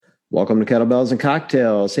Welcome to Kettlebells and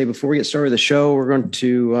Cocktails. Hey, before we get started with the show, we're going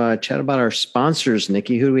to chat about our sponsors.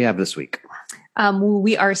 Nikki, who do we have this week?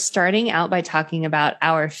 We are starting out by talking about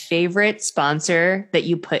our favorite sponsor that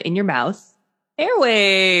you put in your mouth,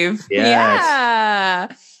 Airwave.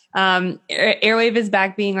 Yes. Yeah. Airwave is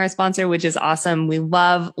back being our sponsor, which is awesome. We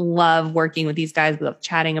love working with these guys. We love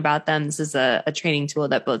chatting about them. This is a training tool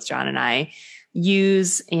that both John and I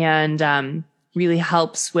use and really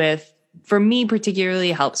helps with, for me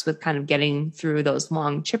particularly, helps with kind of getting through those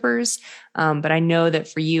long chippers. But I know that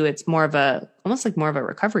for you, it's almost like more of a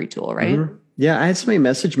recovery tool, right? Mm-hmm. Yeah, I had somebody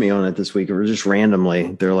message me on it this week, or just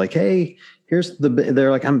randomly. They're like, "Hey,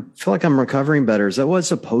 they're like, I feel like I'm recovering better. Is that what's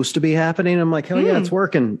supposed to be happening?" I'm like, "Hell yeah, it's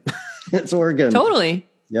working. It's working." Totally.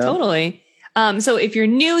 Yeah. Totally. So if you're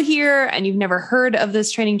new here and you've never heard of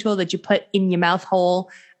this training tool that you put in your mouth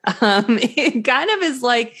hole, it kind of is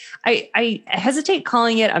like, I hesitate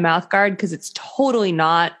calling it a mouth guard because it's totally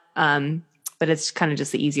not. But it's kind of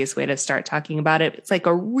just the easiest way to start talking about it. It's like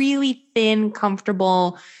a really thin,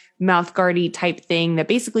 comfortable mouth guardy type thing that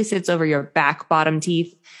basically sits over your back bottom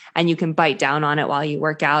teeth, and you can bite down on it while you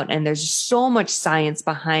work out. And there's so much science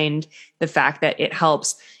behind the fact that it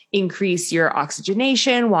helps increase your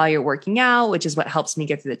oxygenation while you're working out, which is what helps me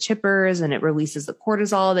get through the chippers, and it releases the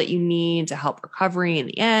cortisol that you need to help recovery in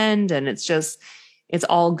the end. And it's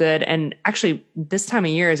all good. And actually, this time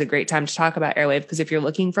of year is a great time to talk about Airwave, because if you're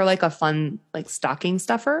looking for like a fun, like stocking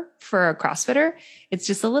stuffer for a CrossFitter, it's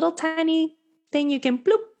just a little tiny thing you can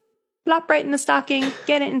plop right in the stocking,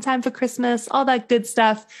 get it in time for Christmas, all that good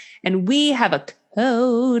stuff. And we have a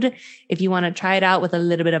code if you want to try it out with a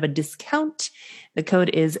little bit of a discount. The code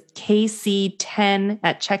is KC10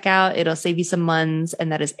 at checkout. It'll save you some months,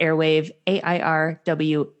 and that is Airwave,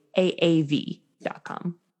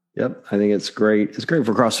 AIRWAAV.com. Yep, I think it's great. It's great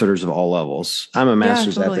for CrossFitters of all levels. I'm a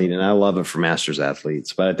master's athlete, and I love it for master's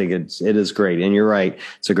athletes, but I think it is great. And you're right.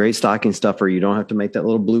 It's a great stocking stuffer. You don't have to make that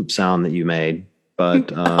little bloop sound that you made.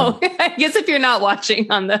 But I guess if you're not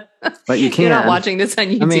watching on the, but you can. You're not watching this on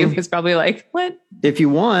YouTube. I mean, it's probably like, what? If you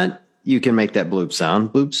want, you can make that bloop sound.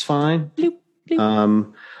 Bloop's fine. Bloop,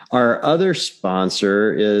 bloop. Our other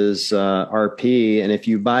sponsor is RP, and if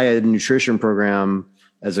you buy a nutrition program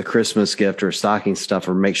as a Christmas gift or a stocking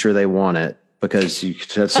stuffer, make sure they want it, because you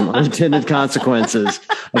could have some unintended consequences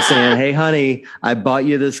of saying, "Hey, honey, I bought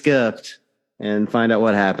you this gift." And find out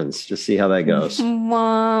what happens. Just see how that goes.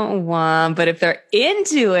 Wah, wah. But if they're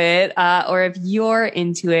into it, or if you're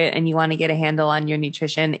into it and you want to get a handle on your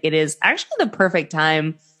nutrition, it is actually the perfect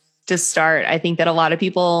time to start. I think that a lot of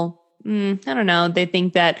people, I don't know, they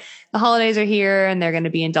think that the holidays are here and they're going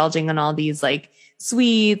to be indulging in all these like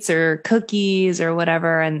sweets or cookies or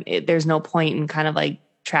whatever. And there's no point in kind of like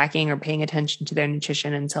tracking or paying attention to their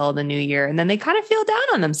nutrition until the new year. And then they kind of feel down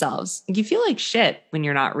on themselves. Like, you feel like shit when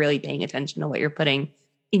you're not really paying attention to what you're putting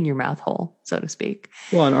in your mouth hole, so to speak.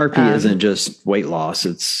 Well, and RP isn't just weight loss.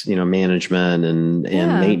 It's, management and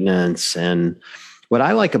maintenance. And what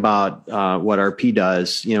I like about what RP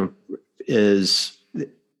does, is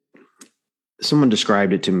someone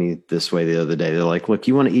described it to me this way the other day. They're like, look,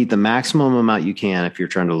 you want to eat the maximum amount you can if you're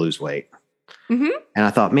trying to lose weight. Mm-hmm. And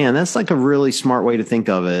I thought, man, that's like a really smart way to think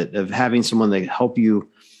of it, of having someone that help you,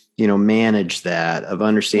 manage that, of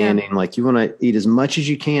understanding like you want to eat as much as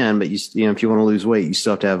you can, but if you want to lose weight, you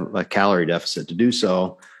still have to have a calorie deficit to do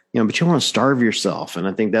so, but you want to starve yourself. And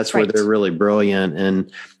I think that's where they're really brilliant in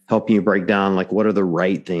helping you break down like what are the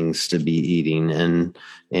right things to be eating and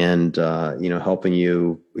helping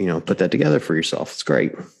you, put that together for yourself. It's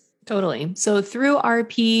great. Totally. So through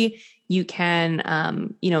RP, you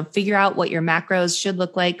can, figure out what your macros should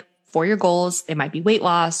look like for your goals. They might be weight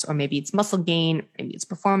loss, or maybe it's muscle gain, maybe it's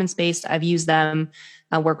performance based. I've used them.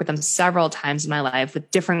 I work with them several times in my life with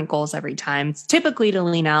different goals every time. It's typically to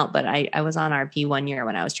lean out, but I was on RP one year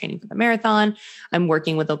when I was training for the marathon. I'm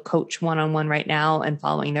working with a coach one-on-one right now and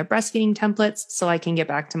following their breastfeeding templates so I can get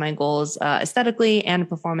back to my goals aesthetically and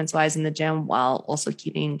performance-wise in the gym, while also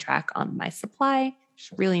keeping track on my supply. It's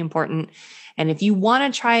really important. And if you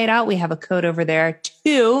want to try it out, we have a code over there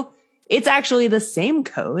too. It's actually the same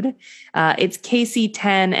code. It's KC10,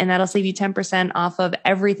 and that'll save you 10% off of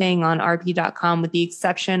everything on rp.com with the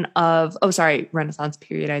exception of,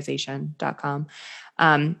 renaissanceperiodization.com,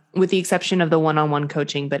 with the exception of the one-on-one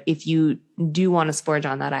coaching. But if you do want to splurge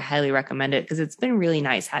on that, I highly recommend it, because it's been really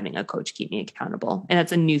nice having a coach keep me accountable. And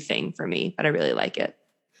it's a new thing for me, but I really like it.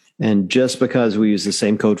 And just because we use the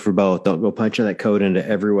same code for both, don't go punching that code into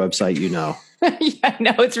every website you know. Yeah,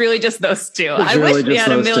 no, it's really just those two. I wish we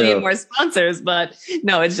had a million more sponsors, but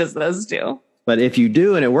no, it's just those two. But if you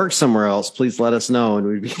do and it works somewhere else, please let us know, and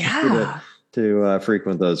we'd be happy to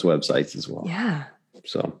frequent those websites as well. Yeah.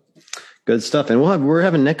 So good stuff. And we're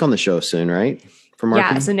having Nick on the show soon, right?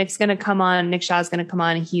 Yeah, so Nick's going to come on. Nick Shaw's going to come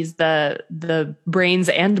on. He's the brains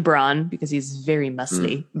and brawn because he's very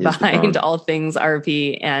muscly behind all things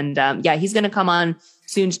RP. And he's going to come on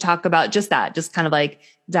soon to talk about just that, just kind of like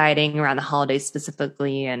dieting around the holidays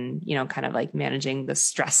specifically, and kind of like managing the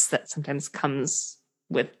stress that sometimes comes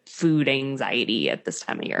with food anxiety at this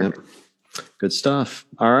time of year. Yep. Good stuff.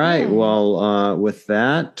 All right. Yeah. Well, with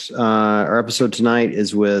that, our episode tonight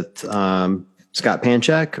is with Scott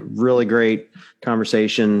Panchik. Really great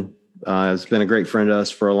conversation. He's been a great friend to us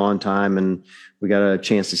for a long time, and we got a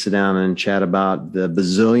chance to sit down and chat about the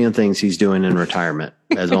bazillion things he's doing in retirement,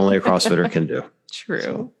 as only a CrossFitter can do.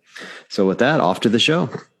 True. So with that, off to the show.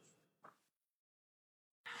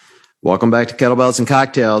 Welcome back to Kettlebells and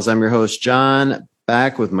Cocktails. I'm your host, John,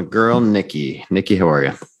 back with my girl, Nikki. Nikki, how are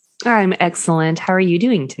you? I'm excellent. How are you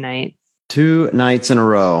doing tonight? 2 nights in a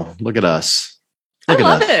row. Look at us. I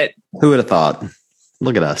love it. Who would have thought?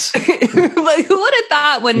 Look at us. Like, who would have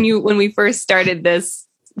thought when we first started this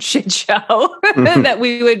shit show that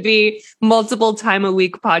we would be multiple time a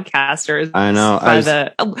week podcasters? I know.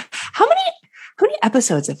 How many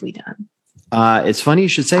episodes have we done? It's funny you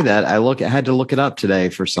should say that. I had to look it up today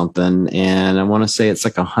for something, and I want to say it's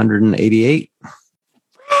like 188.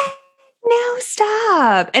 No,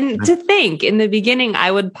 stop. And to think, in the beginning,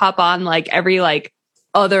 I would pop on like every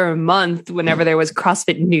other month whenever there was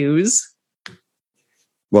CrossFit news.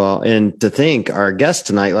 Well, and to think, our guest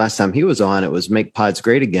tonight, last time he was on, it was Make Pods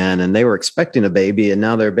Great Again, and they were expecting a baby, and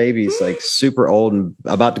now their baby's like super old and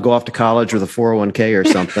about to go off to college with a 401k or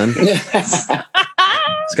something.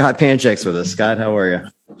 Scott Panchik's with us. Scott, how are you?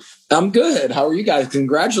 I'm good. How are you guys?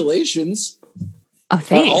 Congratulations. Oh,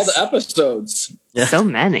 thanks. On all the episodes. Yeah. So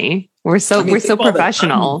many. We're so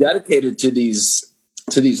professional. Dedicated to these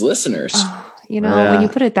listeners. When you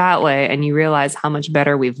put it that way and you realize how much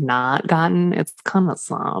better we've not gotten, it's kind of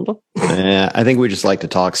sad. Yeah, I think we just like to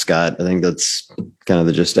talk, Scott. I think that's kind of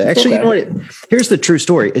the gist. Actually, You know what? Here's the true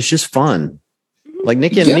story. It's just fun. Like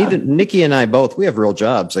Nikki and I both, we have real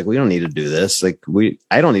jobs. Like, we don't need to do this. Like,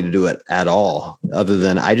 I don't need to do it at all, other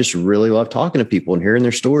than I just really love talking to people and hearing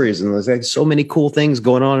their stories. And there's like so many cool things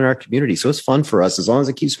going on in our community. So it's fun for us. As long as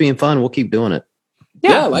it keeps being fun, we'll keep doing it.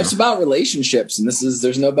 Yeah, life's about relationships, and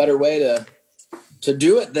there's no better way to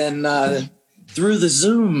do it than through the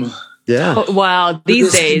Zoom. Yeah. Oh, well,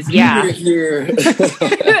 these days, yeah. Life's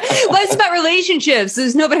about relationships.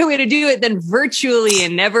 There's no better way to do it than virtually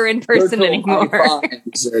and never in person anymore.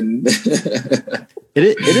 It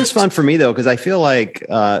is fun for me, though, because I feel like,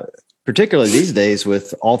 particularly these days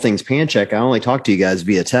with all things Panchik, I only talk to you guys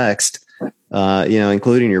via text,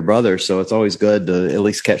 including your brother. So it's always good to at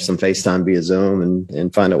least catch some FaceTime via Zoom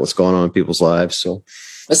and find out what's going on in people's lives. So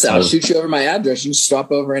listen, I'll shoot you over my address. You can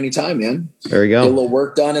stop over anytime, man. There you go. Get a little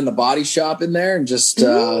work done in the body shop in there and just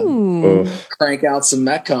crank out some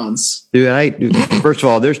Metcons. Dude, first of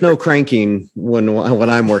all, there's no cranking when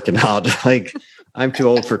I'm working out. Like, I'm too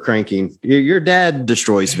old for cranking. Your dad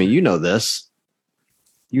destroys me. You know this.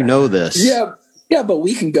 You know this. Yeah, but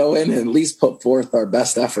we can go in and at least put forth our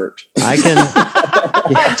best effort. I can.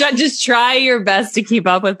 Yeah. Just try your best to keep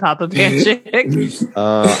up with Papa Panchik.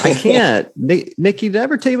 I can't. Nikki, did I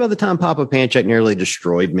ever tell you about the time Papa Panchik nearly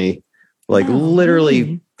destroyed me? Like,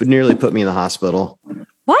 literally nearly put me in the hospital.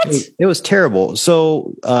 What? It was terrible.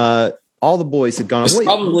 So all the boys had gone. It's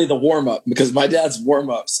probably the warm-up, because my dad's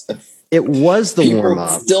warm-ups. It was the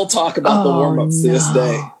warm-up. Still talk about the warm-ups to this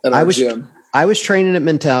day at our gym. I was training at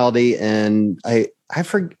Mentality, and I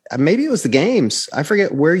forget, maybe it was the games. I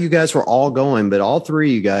forget where you guys were all going, but all three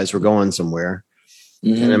of you guys were going somewhere.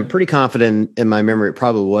 Mm-hmm. And I'm pretty confident in my memory it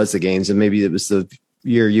probably was the games, and maybe it was the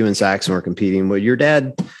year you and Saxon were competing. But your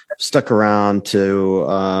dad stuck around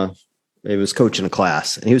to he was coaching a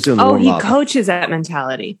class, and he was doing the warm-up. He coaches at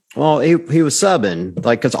Mentality. Well, he was subbing,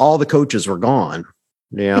 like, because all the coaches were gone.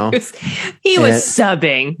 You know, he was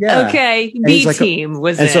subbing. Yeah. Okay, B team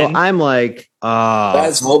was in. And so I'm like,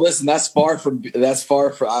 that's far from.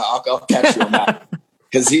 I'll catch you on that,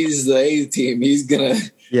 because he's the A team. He's gonna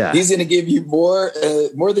give you more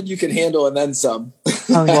than you can handle, and then some.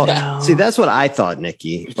 See, that's what I thought,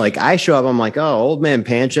 Nikki. Like, I show up, I'm like, oh, old man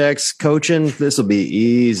Panchik's coaching. This will be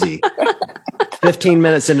easy. 15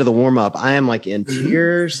 minutes into the warm up, I am like in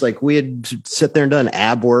tears. Like, we had sit there and done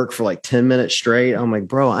ab work for like 10 minutes straight. I'm like,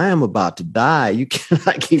 bro, I am about to die. You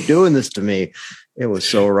cannot keep doing this to me. It was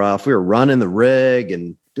so rough. We were running the rig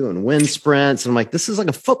and doing wind sprints. And I'm like, this is like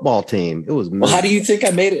a football team. It was. Well, how do you think I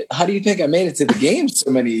made it? How do you think I made it to the games so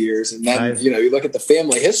many years? And then, you look at the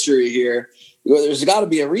family history here. There's got to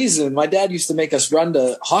be a reason. My dad used to make us run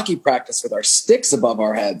to hockey practice with our sticks above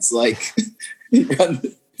our heads. Like, you're on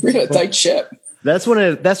a tight ship. That's when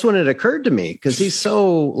it occurred to me, because he's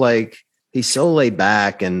so laid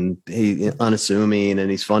back and he's unassuming and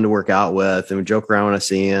he's fun to work out with, and we joke around when I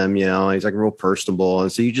see him, he's like real personable.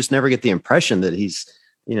 And so you just never get the impression that he's,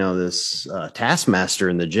 this taskmaster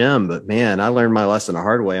in the gym. But man, I learned my lesson the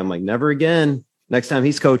hard way. I'm like, never again. Next time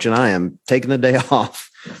he's coaching, I am taking the day off.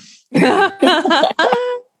 It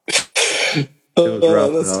was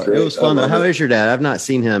rough. It was fun. How is your dad? I've not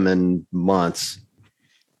seen him in months.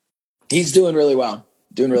 He's doing really well.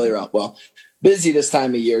 Well, busy this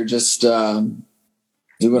time of year, just doing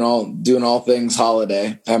all things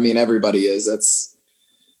holiday. I mean, everybody is. It's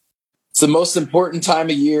the most important time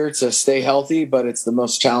of year to stay healthy, but it's the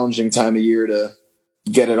most challenging time of year to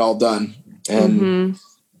get it all done. And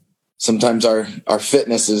sometimes our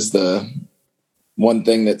fitness is the one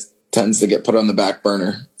thing that tends to get put on the back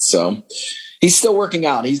burner. So he's still working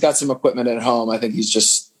out. He's got some equipment at home. I think he's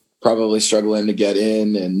just probably struggling to get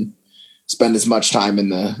in and spend as much time in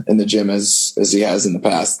the gym as he has in the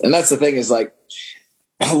past. And that's the thing, is like,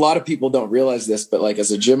 a lot of people don't realize this, but like,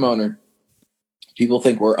 as a gym owner, people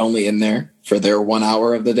think we're only in there for their 1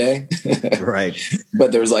 hour of the day. Right.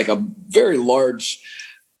 But there's like a very large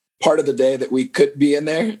part of the day that we could be in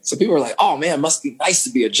there. So people are like, oh man, it must be nice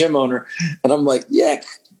to be a gym owner. And I'm like, yeah,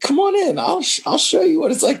 come on in. I'll show you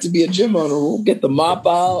what it's like to be a gym owner. We'll get the mop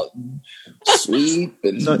out, and sweep,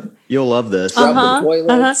 and so you'll love this.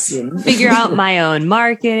 Figure out my own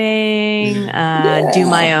marketing, do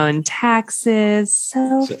my own taxes.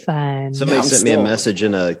 So fun. Somebody sent me a message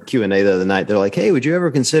in a Q&A the other night. They're like, hey, would you ever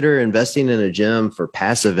consider investing in a gym for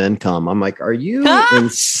passive income? I'm like, are you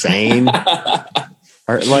insane?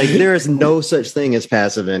 Like, there is no such thing as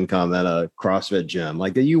passive income at a CrossFit gym.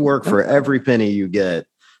 Like, you work for every penny you get,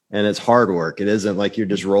 and it's hard work. It isn't like you're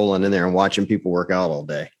just rolling in there and watching people work out all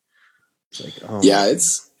day. It's like,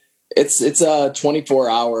 it's a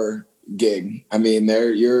 24-hour gig. I mean,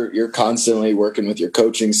 you're constantly working with your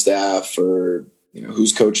coaching staff, or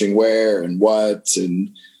who's coaching where and what,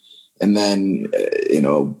 and then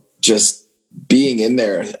just being in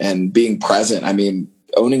there and being present. I mean,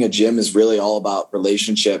 owning a gym is really all about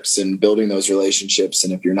relationships and building those relationships.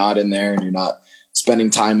 And if you're not in there and you're not spending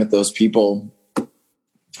time with those people,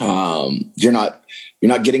 you're not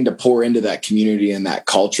getting to pour into that community and that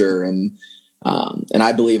culture. And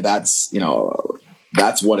I believe that's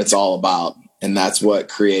what it's all about. And that's what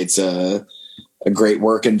creates a great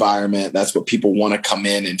work environment. That's what people want to come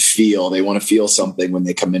in and feel. They want to feel something when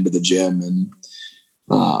they come into the gym, and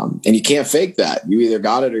you can't fake that. You either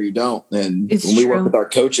got it or you don't. And when we work with our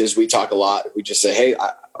coaches, we talk a lot. We just say, hey,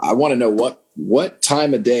 I want to know what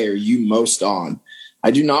time of day are you most on? I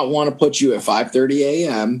do not want to put you at 5:30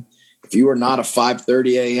 a.m. if you are not a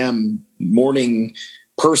 5:30 a.m. morning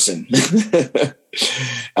person.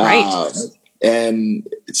 Right. And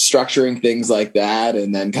structuring things like that,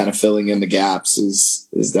 and then kind of filling in the gaps is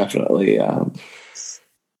definitely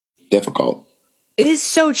difficult. It is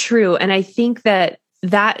so true. And I think that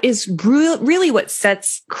is really what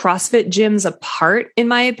sets CrossFit gyms apart, in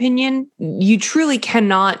my opinion. You truly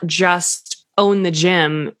cannot just own the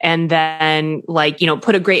gym and then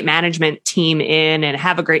put a great management team in and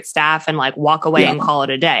have a great staff and walk away and call it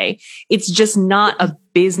a day. It's just not a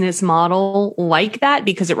business model like that,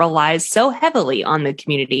 because it relies so heavily on the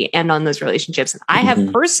community and on those relationships. And I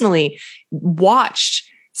have personally watched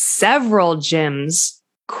several gyms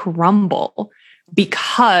crumble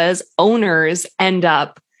because owners end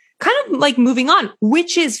up kind of moving on,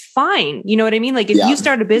 which is fine. You know what I mean? If you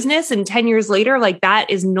start a business and 10 years later, that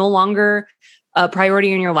is no longer a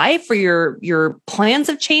priority in your life, or your plans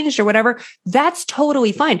have changed or whatever, that's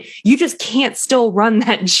totally fine. You just can't still run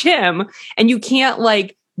that gym, and you can't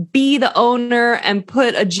be the owner and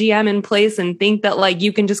put a GM in place and think that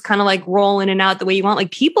you can just kind of roll in and out the way you want.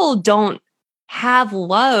 People don't have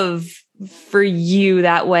love for you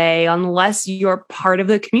that way unless you're part of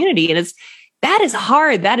the community. And that is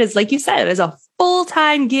hard. That is, like you said, it is a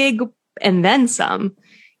full-time gig and then some,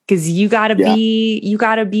 because you gotta be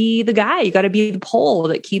the guy, you gotta be the pole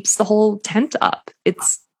that keeps the whole tent up.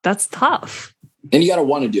 That's tough. And you gotta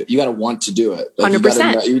want to do it. You gotta want to do it.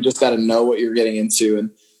 100%. You just gotta know what you're getting into.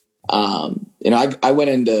 And, I went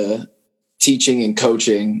into teaching and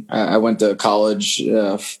coaching. I went to college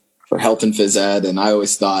for health and phys ed. And I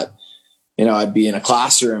always thought, I'd be in a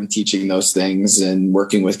classroom teaching those things and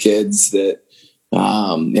working with kids that,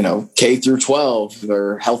 K through 12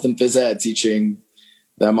 or health and phys ed, teaching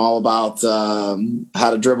them all about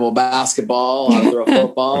how to dribble a basketball, how to throw a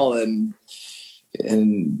football, and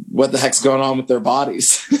what the heck's going on with their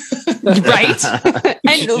bodies. Right.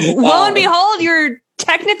 And lo and behold, you're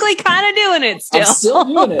technically kind of doing it still. I'm still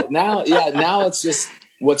doing it now. Yeah. Now it's just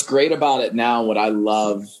what's great about it now. What I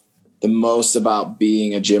love the most about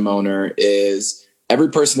being a gym owner is every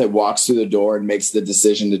person that walks through the door and makes the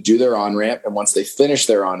decision to do their on-ramp. And once they finish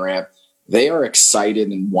their on-ramp, they are excited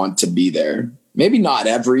and want to be there. Maybe not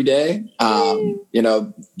every day.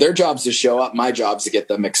 Their job's to show up. My job's to get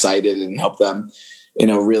them excited and help them,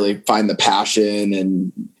 really find the passion.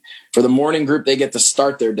 And for the morning group, they get to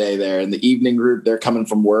start their day there. And the evening group, they're coming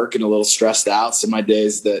from work and a little stressed out. So my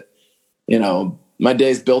day's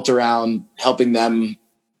built around helping them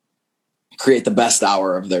create the best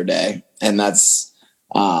hour of their day. And that's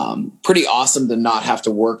pretty awesome to not have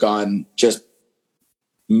to work on just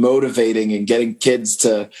motivating and getting kids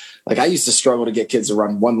to, like, I used to struggle to get kids to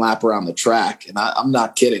run one lap around the track. And I'm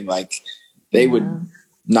not kidding. Like, they would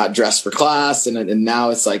not dress for class. And now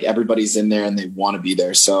it's like everybody's in there and they want to be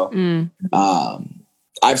there. So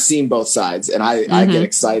I've seen both sides, and I get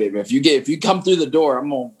excited. If you come through the door, I'm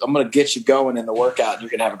going to get you going in the workout, and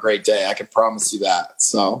you're going to have a great day. I can promise you that.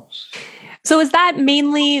 So is that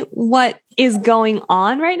mainly what is going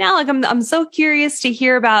on right now? Like, I'm so curious to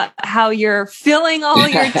hear about how you're filling all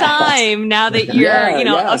your time now that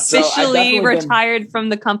you're, officially retired from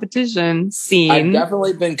the competition scene. I've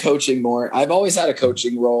definitely been coaching more. I've always had a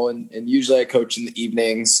coaching role, and usually I coach in the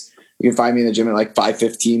evenings. You can find me in the gym at like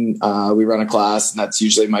 5:15. We run a class, and that's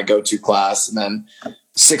usually my go-to class. And then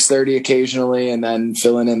 6:30 occasionally, and then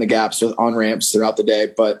filling in the gaps with on-ramps throughout the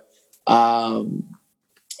day. But,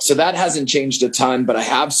 so that hasn't changed a ton, but I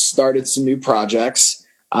have started some new projects.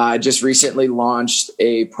 I just recently launched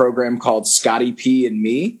a program called Scotty P and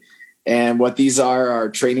Me. And what these are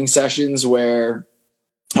training sessions where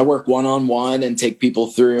I work one-on-one and take people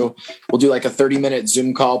through. We'll do like a 30-minute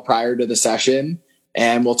Zoom call prior to the session,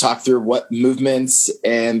 and we'll talk through what movements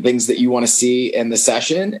and things that you want to see in the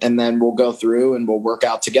session. And then we'll go through and we'll work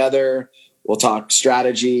out together. We'll talk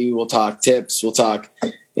strategy. We'll talk tips. We'll talk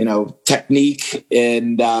technique,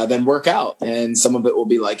 and then work out. And some of it will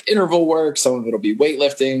be like interval work. Some of it will be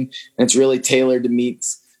weightlifting. And it's really tailored to meet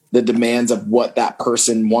the demands of what that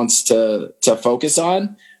person wants to focus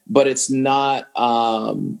on. But it's not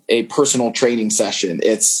a personal training session.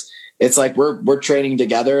 It's like we're training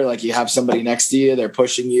together. Like, you have somebody next to you, they're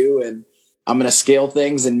pushing you, and I'm going to scale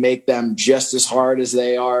things and make them just as hard as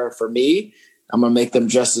they are for me. I'm going to make them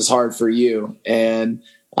just as hard for you. And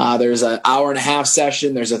there's an 1.5-hour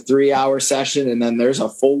session, there's a 3-hour session, and then there's a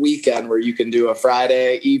full weekend where you can do a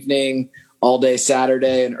Friday evening, all day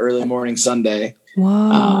Saturday, and early morning Sunday.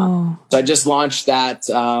 Wow. So I just launched that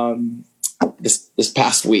this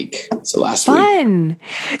past week. So last week. Fun.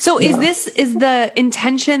 So is the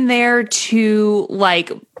intention there to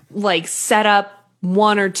like set up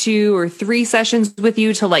 1 or 2 or 3 sessions with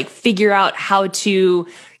you to like figure out how to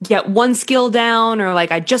get one skill down, or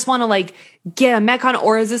like, I just want to like get a Metcon,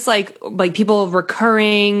 or is this like people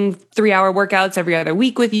recurring 3-hour workouts every other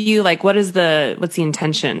week with you? Like, what's the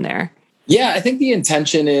intention there? Yeah, I think the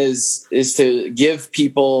intention is to give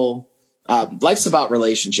people, life's about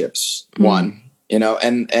relationships. One,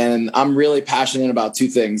 and I'm really passionate about 2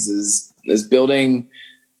 things is building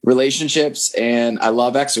relationships, and I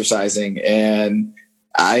love exercising, and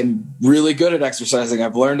I'm really good at exercising.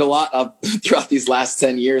 I've learned a lot throughout these last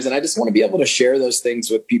 10 years, and I just want to be able to share those things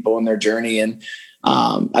with people in their journey. And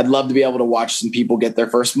I'd love to be able to watch some people get their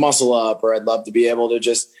first muscle up, or I'd love to be able to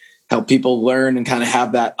just help people learn and kind of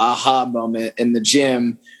have that aha moment in the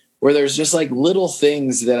gym where there's just like little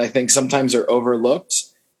things that I think sometimes are overlooked,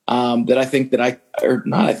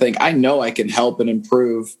 that I know I can help and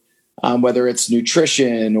improve. Whether it's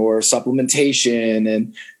nutrition or supplementation,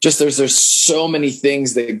 and just there's so many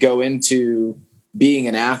things that go into being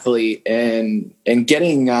an athlete and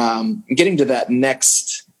getting to that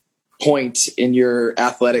next point in your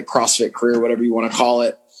athletic CrossFit career, whatever you want to call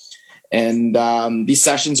it. And these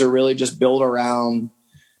sessions are really just built around,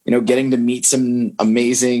 getting to meet some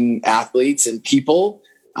amazing athletes and people,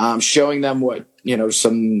 showing them what,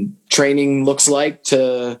 some training looks like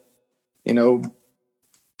to,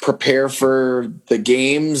 prepare for the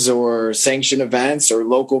games or sanction events or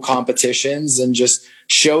local competitions, and just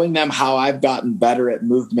showing them how I've gotten better at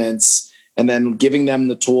movements, and then giving them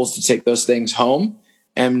the tools to take those things home.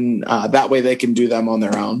 And that way they can do them on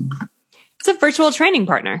their own. It's a virtual training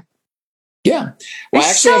partner. Yeah. Well, I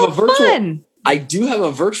actually have a virtual. Fun. I do have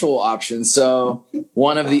a virtual option. So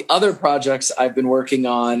one of the other projects I've been working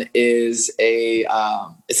on is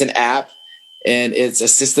it's an app, and it's a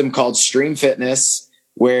system called Stream Fitness,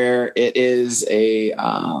 where it is a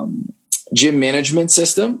gym management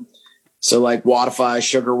system. So like Wodify,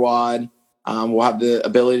 SugarWOD, We'll have the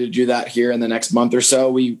ability to do that here in the next month or so.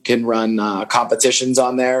 We can run competitions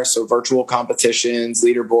on there. So virtual competitions,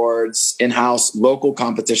 leaderboards, in-house local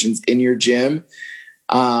competitions in your gym.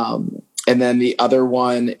 And then the other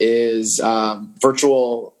one is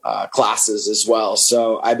virtual classes as well.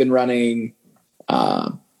 So I've been running,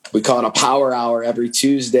 we call it a power hour every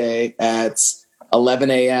Tuesday at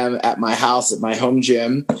 11 a.m. at my house, at my home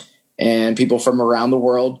gym. And people from around the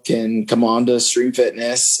world can come on to Stream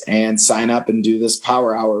Fitness and sign up and do this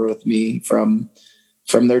power hour with me from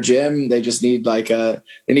their gym. They just need they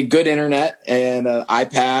need good internet and an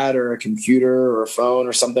iPad or a computer or a phone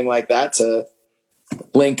or something like that to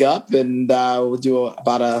link up, and we'll do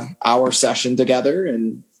about an hour session together.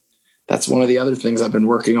 And that's one of the other things I've been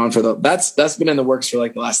working on that's been in the works for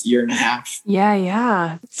like the last year and a half.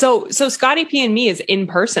 Yeah. So Scotty P and me is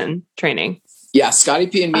in-person training. Yeah, Scotty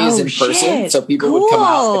P and me is in person. So people would come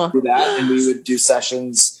out and do that, and we would do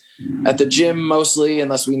sessions at the gym mostly,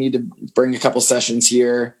 unless we need to bring a couple sessions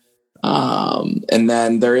here. And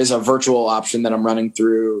then there is a virtual option that I'm running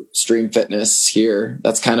through Stream Fitness here.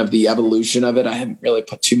 That's kind of the evolution of it. I haven't really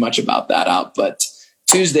put too much about that out, but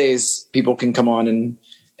Tuesdays people can come on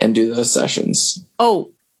and do those sessions.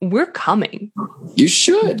 Oh, we're coming. You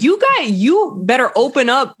should. You better open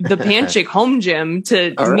up the Panchik home gym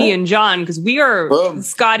to me and John, because we are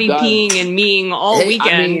Scotty peeing and meing all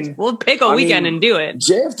weekend. We'll pick a weekend and do it.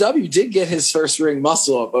 JFW did get his first ring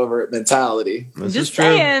muscle up over at Mentality. Just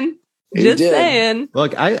saying. Just saying.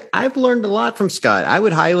 Look, I've learned a lot from Scott. I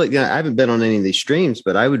would highly, I haven't been on any of these streams,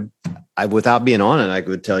 but I without being on it, I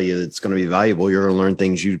would tell you it's going to be valuable. You're going to learn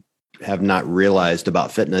things you have not realized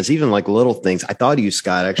about fitness, even like little things. I thought of you,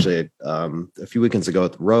 Scott, actually, a few weekends ago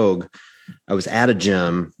with Rogue. I was at a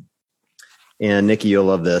gym, and Nikki, you'll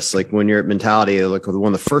love this. Like when you're at Mentality, like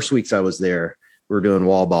one of the first weeks I was there, we were doing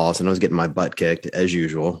wall balls, and I was getting my butt kicked as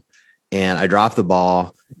usual. And I dropped the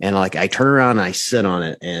ball, and I turn around and I sit on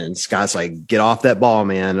it, and Scott's like, "Get off that ball,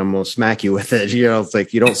 man! I'm gonna smack you with it." It's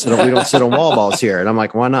like we don't sit on wall balls here. And I'm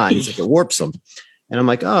like, "Why not?" He's like, "It warps them." And I'm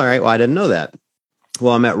like, "Oh, all right. Well, I didn't know that."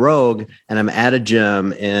 Well, I'm at Rogue, and I'm at a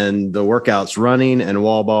gym, and the workout's running and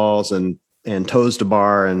wall balls and toes to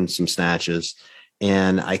bar and some snatches.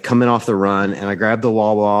 And I come in off the run, and I grab the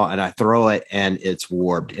wall ball and I throw it, and it's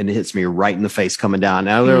warped, and it hits me right in the face coming down.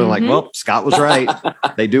 Now they're like, "Well, Scott was right.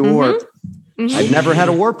 They do warp." I've never had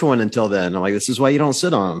a warped one until then. I'm like, this is why you don't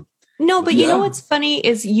sit on them. No, but you know what's funny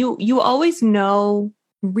is you always know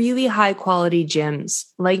really high quality gyms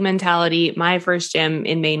like Mentality. My first gym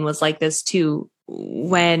in Maine was like this too.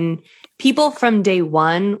 When people from day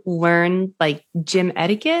one learn like gym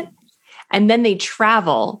etiquette, and then they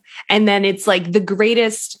travel, and then it's like the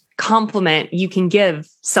greatest compliment you can give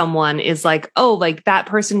someone is like, oh, like that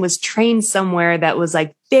person was trained somewhere that was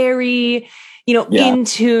like very, in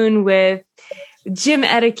tune with gym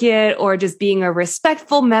etiquette, or just being a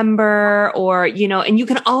respectful member, or, and you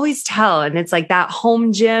can always tell. And it's like that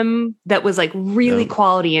home gym that was like really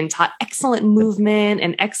quality and taught excellent movement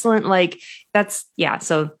and excellent,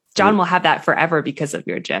 so John will have that forever because of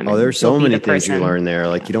your gym. Oh, there's so many things you learn there.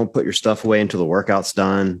 Like you don't put your stuff away until the workout's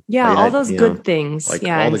done. Yeah. All those good things. Like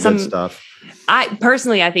all the good stuff. I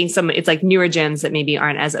think it's like newer gyms that maybe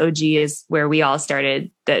aren't as OG as where we all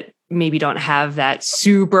started, that maybe don't have that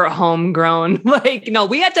super homegrown,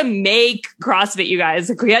 we had to make CrossFit, you guys.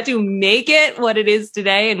 Like we had to make it what it is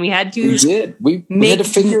today. And we had to, we had to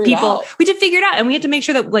figure it out. We did figure it out, and we had to make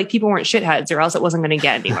sure that people weren't shitheads, or else it wasn't going to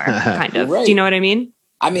get anywhere kind of. Right. Do you know what I mean?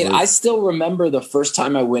 I still remember the first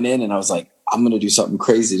time I went in and I was like, I'm going to do something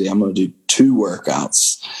crazy today. I'm going to do 2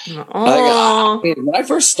 workouts. When I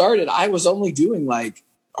first started, I was only doing like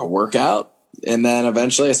a workout. And then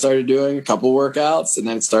eventually I started doing a couple workouts, and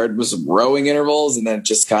then it started with some rowing intervals, and then it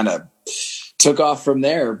just kind of took off from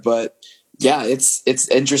there. But yeah, it's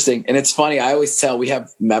interesting. And it's funny. I always tell, we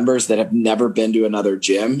have members that have never been to another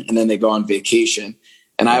gym, and then they go on vacation.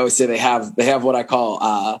 And I always say they have what I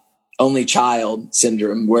call, only child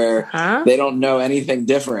syndrome, where they don't know anything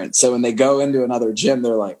different. So when they go into another gym,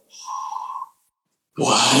 they're like,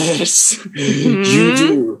 what? You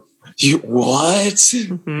do? You what?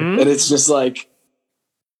 And it's just like,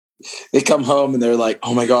 they come home and they're like,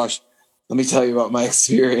 oh my gosh, let me tell you about my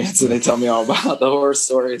experience. And they tell me all about the horror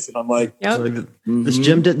stories. And I'm like, this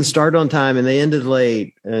gym didn't start on time, and they ended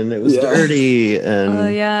late, and it was dirty.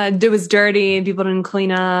 And it was dirty, and people didn't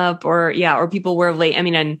clean up, or people were late. I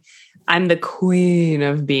mean, and I'm the queen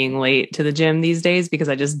of being late to the gym these days, because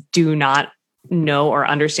I just do not know or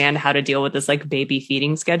understand how to deal with this like baby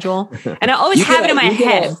feeding schedule. And I always have it in my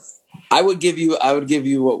head. I would give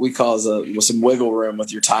you what we call some wiggle room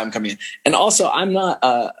with your time coming in. And also, I'm not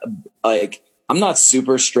I'm not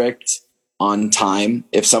super strict on time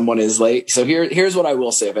if someone is late. So here's what I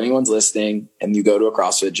will say. If anyone's listening and you go to a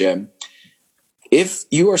CrossFit gym, if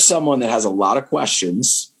you are someone that has a lot of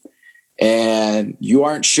questions and you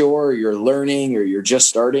aren't sure, you're learning, or you're just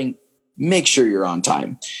starting, make sure you're on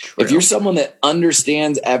time. True. If you're someone that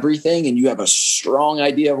understands everything and you have a strong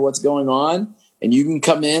idea of what's going on, and you can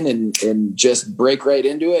come in and just break right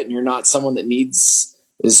into it, and you're not someone that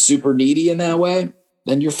is super needy in that way,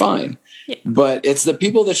 then you're fine. Yeah. But it's the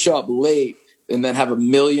people that show up late and then have a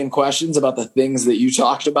million questions about the things that you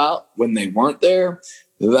talked about when they weren't there.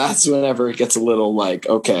 That's whenever it gets a little like,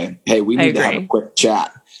 okay, hey, we need to have a quick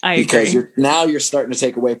chat. Because you're starting to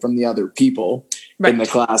take away from the other people in the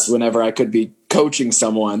class. Whenever I could be coaching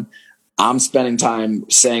someone, I'm spending time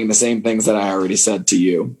saying the same things that I already said to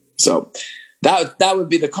you. So that would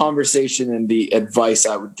be the conversation and the advice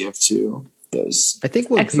I would give to those. I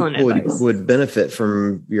think what people would benefit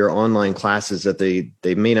from your online classes that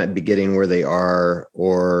they may not be getting where they are,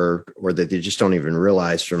 or that they just don't even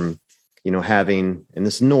realize from, having, and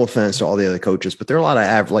this is no offense to all the other coaches, but there are a lot of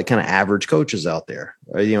average coaches out there,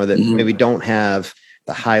 that maybe don't have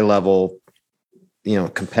the high level,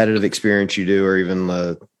 competitive experience you do, or even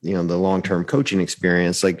the long-term coaching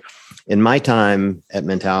experience. Like in my time at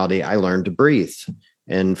Mentality, I learned to breathe.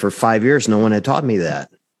 And for 5 years, no one had taught me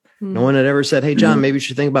that. Mm-hmm. No one had ever said, hey, John, maybe you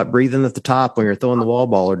should think about breathing at the top when you're throwing the wall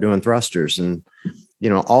ball or doing thrusters. And,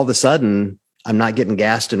 all of a sudden I'm not getting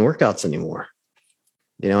gassed in workouts anymore.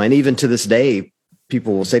 And even to this day,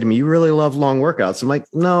 people will say to me, you really love long workouts. I'm like,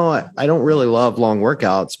 no, I don't really love long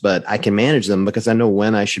workouts, but I can manage them because I know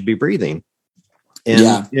when I should be breathing.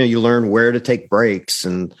 And, you learn where to take breaks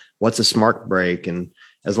and what's a smart break. And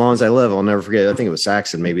as long as I live, I'll never forget. I think it was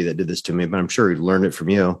Saxon maybe that did this to me, but I'm sure he learned it from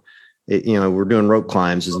you. We're doing rope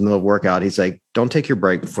climbs. It's in the middle of workout. He's like, don't take your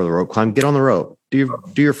break before the rope climb. Get on the rope. Do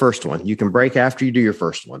your first one. You can break after you do your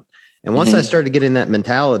first one. And once I started getting that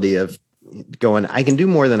mentality of going, I can do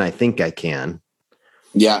more than I think I can.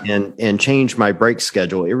 Yeah. And change my break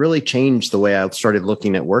schedule. It really changed the way I started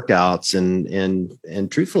looking at workouts,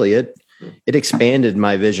 and truthfully, it expanded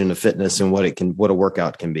my vision of fitness and what a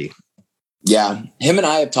workout can be. Yeah. Him and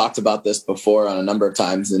I have talked about this before on a number of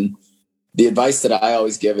times. And the advice that I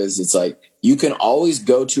always give is it's like, you can always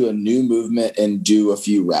go to a new movement and do a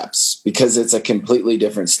few reps because it's a completely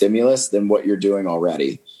different stimulus than what you're doing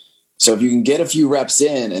already. So if you can get a few reps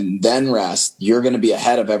in and then rest, you're going to be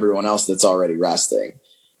ahead of everyone else that's already resting.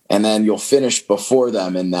 And then you'll finish before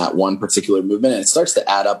them in that one particular movement. And it starts to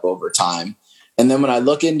add up over time. And then when I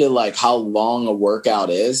look into like how long a workout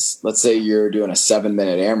is, let's say you're doing a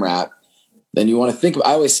 7-minute AMRAP, then you want to think,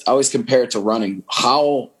 I always compare it to running.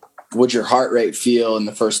 How would your heart rate feel in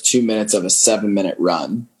the first 2 minutes of a 7-minute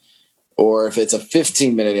run? Or if it's a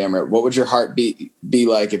 15-minute AMRAP, what would your heart be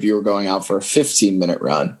like if you were going out for a 15-minute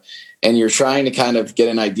run? And you're trying to kind of get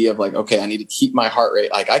an idea of like, okay, I need to keep my heart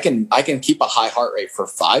rate. Like I can keep a high heart rate for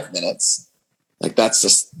 5 minutes. Like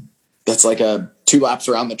that's like a 2 laps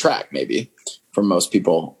around the track, maybe for most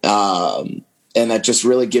people. And that just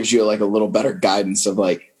really gives you like a little better guidance of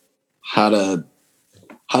like how to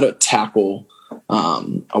tackle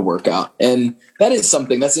a workout. And that is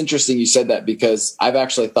something that's interesting. You said that because I've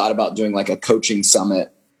actually thought about doing like a coaching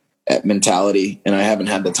summit at Mentality, and I haven't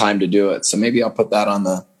had the time to do it. So maybe I'll put that on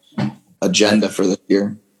the agenda for this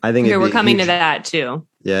year. I think we're coming to that too.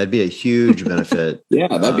 Yeah, it'd be a huge benefit. Yeah,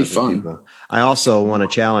 that'd be fun. People. I also want to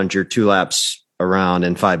challenge your 2 laps around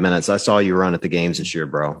in 5 minutes. I saw you run at the games this year,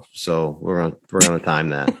 bro. So we're gonna time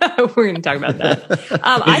that. We're gonna talk about that.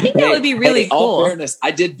 I think that would be really cool. All fairness, I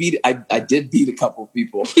did beat a couple of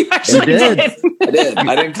people. You actually did. I did.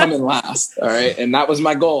 I didn't come in last. All right, and that was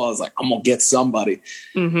my goal. I was like, I'm gonna get somebody,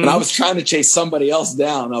 and I was trying to chase somebody else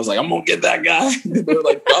down. I was like, I'm gonna get that guy. And they were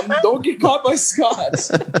like, don't get caught by Scott.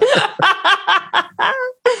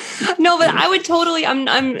 No, but I would totally.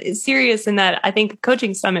 I'm serious in that. I think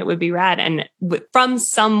coaching summit would be rad, and from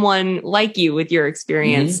someone like you with your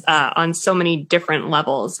experience on so many different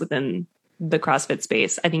levels within the CrossFit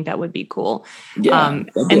space, I think that would be cool. Yeah,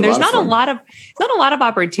 and there's not a lot of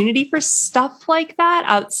opportunity for stuff like that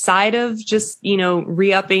outside of just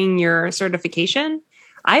re-upping your certification.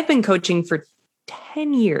 I've been coaching for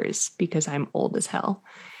 10 years because I'm old as hell,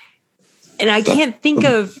 and I can't think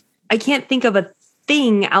of a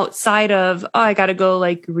thing outside of, I got to go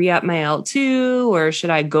like re-up my L2, or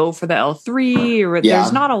should I go for the L3? Or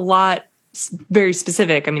there's not a lot very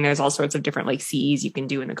specific. I mean, there's all sorts of different like CEs you can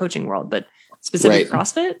do in the coaching world, but specific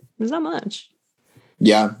CrossFit, there's not much.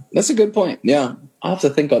 Yeah, that's a good point. Yeah, I'll have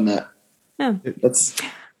to think on that. Yeah, I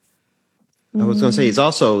was going to say, it's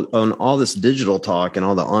also on all this digital talk and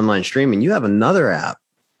all the online streaming. You have another app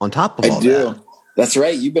on top of all that. That's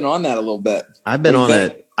right. You've been on that a little bit. I've been on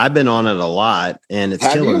it. I've been on it a lot, and it's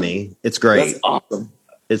killing me. It's great. That's awesome.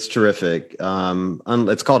 It's terrific.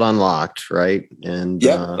 It's called Unlocked, right? And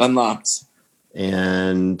Unlocked.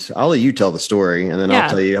 And I'll let you tell the story, and then I'll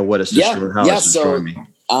tell you what it's destroyed. How it's destroyed me.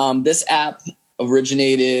 This app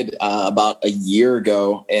originated about a year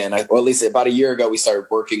ago, and at least about a year ago, we started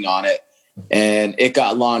working on it, and it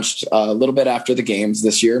got launched a little bit after the games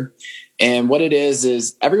this year. And what it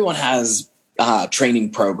is everyone has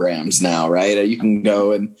training programs now, right? You can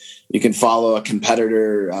go and you can follow a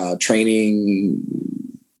competitor training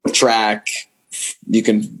track.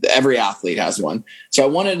 Every athlete has one. So I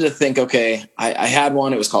wanted to think, okay, I had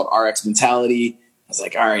one. It was called RX Mentality. I was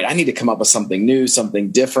like, all right, I need to come up with something new,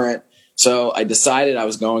 something different. So I decided I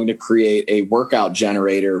was going to create a workout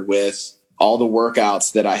generator with all the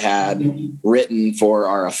workouts that I had written for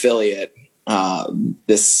our affiliate.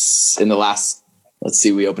 This in the last,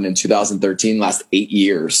 we opened in 2013, last 8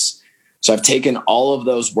 years. So I've taken all of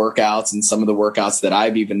those workouts and some of the workouts that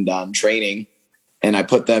I've even done training, and I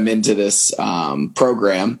put them into this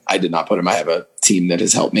program. I did not put them. I have a team that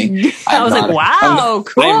has helped me. I was like, wow,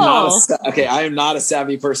 cool. I am not a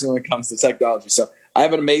savvy person when it comes to technology. So I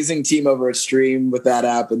have an amazing team over at Stream with that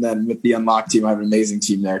app. And then with the Unlocked team, I have an amazing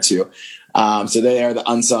team there too. So they are the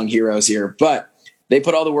unsung heroes here. But they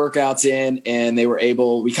put all the workouts in, and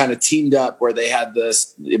we kind of teamed up where they had the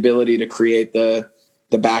ability to create the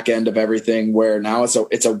back end of everything, where now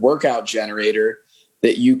it's a workout generator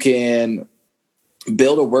that you can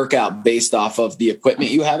build a workout based off of the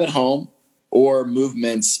equipment you have at home or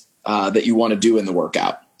movements that you want to do in the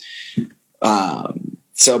workout.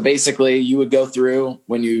 So basically you would go through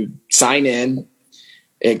when you sign in,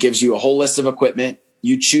 it gives you a whole list of equipment.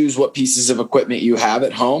 You choose what pieces of equipment you have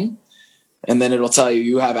at home, and then it'll tell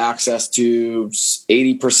you have access to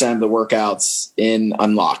 80% of the workouts in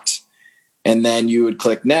Unlocked. And then you would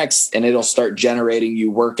click next, and it'll start generating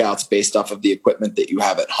you workouts based off of the equipment that you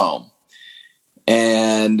have at home.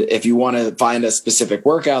 And if you want to find a specific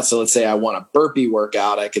workout, so let's say I want a burpee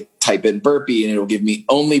workout, I could type in burpee and it'll give me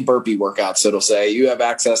only burpee workouts. So it'll say you have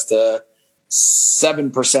access to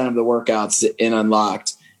 7% of the workouts in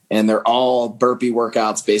Unlocked, and they're all burpee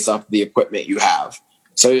workouts based off of the equipment you have.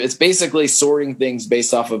 So it's basically sorting things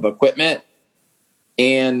based off of equipment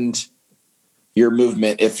and your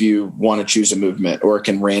movement if you want to choose a movement, or it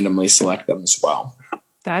can randomly select them as well.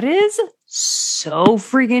 That is so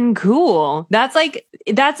freaking cool. That's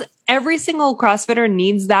every single CrossFitter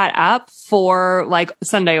needs that app for like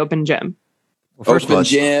Sunday open gym. Open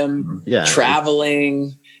gym,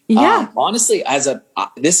 traveling. Yeah. Honestly,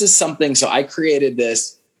 this is something, so I created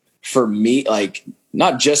this for me, like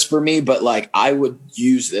not just for me, but like I would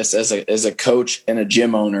use this as a coach and a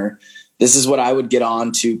gym owner. This is what I would get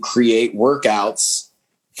on to create workouts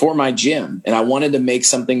for my gym. And I wanted to make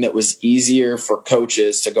something that was easier for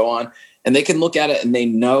coaches to go on, and they can look at it and they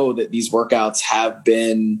know that these workouts have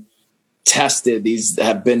been tested. These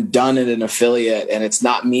have been done in an affiliate. And it's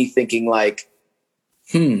not me thinking like,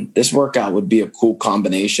 this workout would be a cool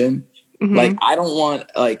combination. Mm-hmm. Like, I don't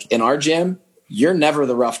want, like in our gym, you're never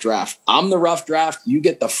the rough draft. I'm the rough draft. You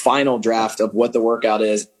get the final draft of what the workout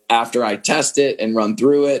is after I test it and run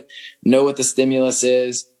through it, know what the stimulus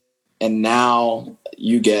is. And now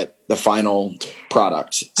you get the final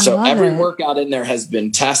product. So every workout in there has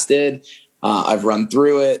been tested. I've run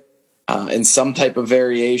through it in some type of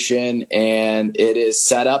variation, and it is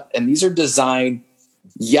set up. And these are designed.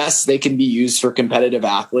 Yes, they can be used for competitive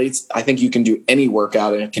athletes. I think you can do any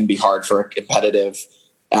workout, and it can be hard for a competitive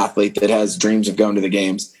athlete that has dreams of going to the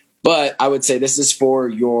games. But I would say this is for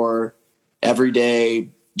your everyday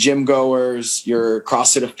gym goers, your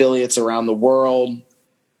CrossFit affiliates around the world,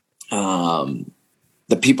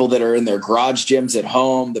 the people that are in their garage gyms at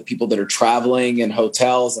home, the people that are traveling in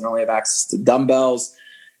hotels and only have access to dumbbells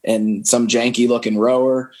and some janky looking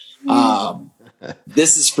rower.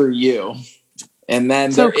 This is for you. And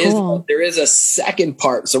then there is a second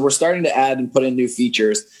part. So we're starting to add and put in new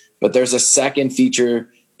features, but there's a second feature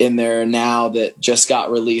in there now that just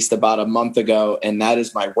got released about a month ago. And that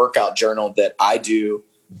is my workout journal that I do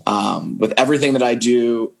with everything that I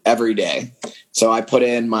do every day. So I put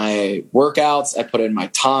in my workouts, I put in my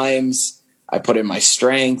times, I put in my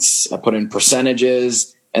strengths, I put in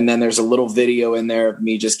percentages. And then there's a little video in there of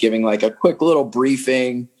me just giving like a quick little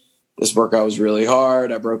briefing. This workout was really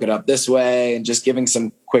hard. I broke it up this way, and just giving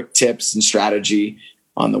some quick tips and strategy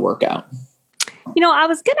on the workout. You know, I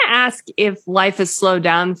was going to ask if life has slowed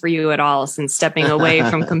down for you at all since stepping away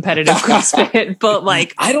from competitive CrossFit, but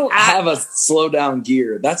like, I don't have a slow down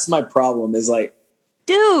gear. That's my problem, is like,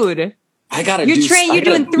 dude, You're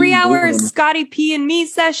doing 3 hours Scotty P and me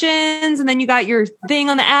sessions, and then you got your thing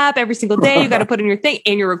on the app every single day. You got to put in your thing,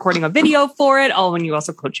 and you're recording a video for it. All when you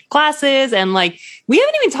also coach your classes, and like we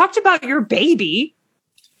haven't even talked about your baby.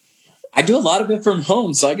 I do a lot of it from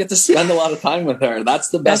home, so I get to spend a lot of time with her. That's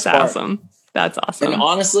the best part. Awesome. That's awesome. And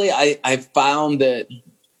honestly, I found that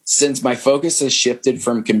since my focus has shifted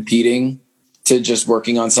from competing to just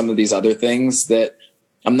working on some of these other things, that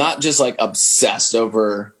I'm not just like obsessed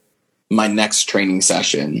over my next training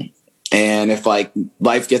session. And if like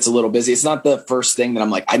life gets a little busy, it's not the first thing that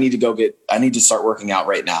I'm like, I need to start working out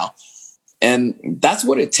right now. And that's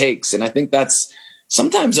what it takes. And I think that's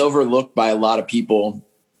sometimes overlooked by a lot of people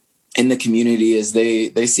in the community is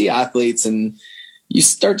they see athletes, and you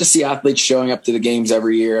start to see athletes showing up to the games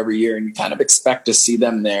every year, and you kind of expect to see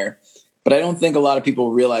them there. But I don't think a lot of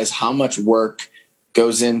people realize how much work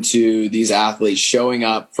goes into these athletes showing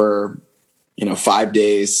up for, 5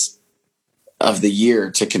 days of the year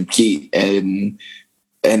to compete, and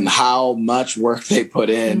how much work they put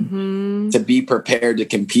in to be prepared to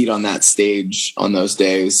compete on that stage on those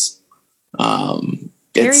days.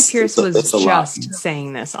 Mary Pierce was just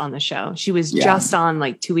saying this on the show. She was just on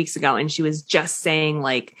like 2 weeks ago, and she was just saying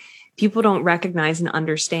like people don't recognize and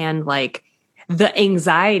understand like the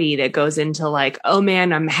anxiety that goes into like, oh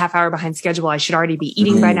man, I'm a half hour behind schedule. I should already be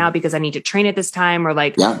eating by now because I need to train at this time, or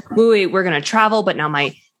like, wait, we're going to travel, but now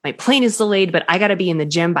my plane is delayed, but I got to be in the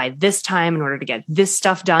gym by this time in order to get this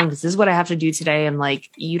stuff done, because this is what I have to do today. And like,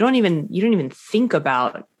 you don't even think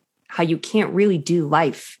about how you can't really do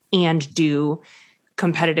life and do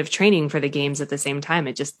competitive training for the games at the same time.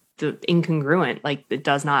 It just the incongruent, like it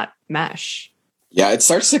does not mesh. Yeah. It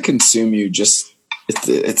starts to consume you.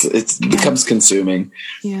 It becomes consuming.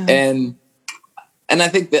 Yeah. And I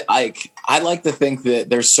think that I like to think that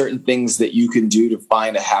there's certain things that you can do to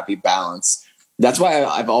find a happy balance. That's why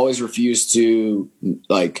I've always refused to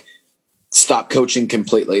like stop coaching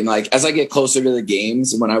completely. And like, as I get closer to the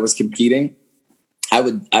games, when I was competing, I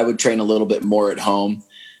would train a little bit more at home,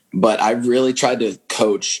 but I really tried to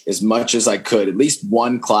coach as much as I could, at least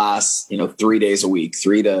one class, 3 days a week,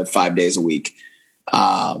 3 to 5 days a week.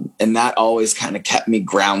 And that always kind of kept me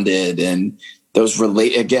grounded, and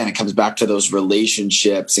again, it comes back to those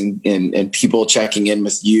relationships and people checking in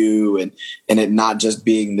with you, and it not just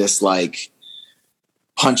being this like,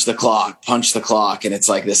 punch the clock. And it's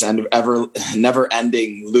like this never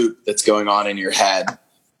ending loop that's going on in your head.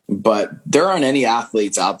 But there aren't any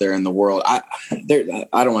athletes out there in the world. I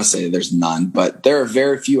don't want to say there's none, but there are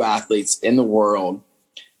very few athletes in the world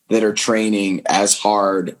that are training as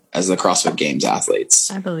hard as the CrossFit Games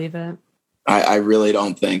athletes. I believe it. I really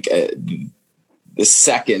don't think the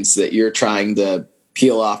seconds that you're trying to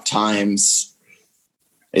peel off times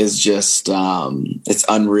is just, it's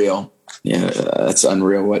unreal. Yeah, it's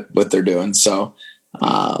unreal what they're doing. So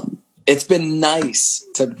it's been nice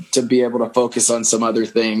to be able to focus on some other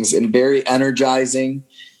things, and very energizing.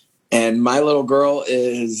 And my little girl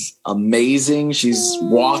is amazing. She's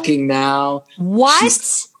walking now. What?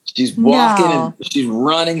 She's walking and she's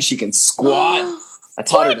running. She can squat. I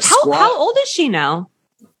taught her to squat. How old is she now?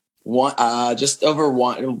 Just over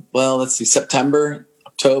one. Well, let's see, September,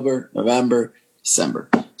 October, November, December.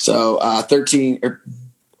 So 13 or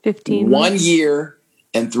 15 1 year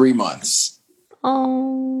and 3 months.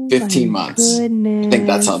 Oh, 15 months. Goodness. I think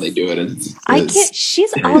that's how they do it. I can't.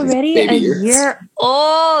 She's already a year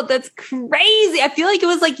old. That's crazy. I feel like it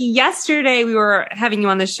was like yesterday we were having you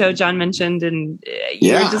on the show. John mentioned, and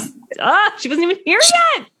you were just she wasn't even here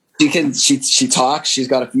yet. She talks. She's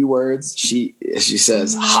got a few words. She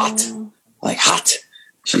says hot, like hot.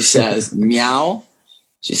 She says meow.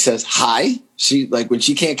 She says hi. She like when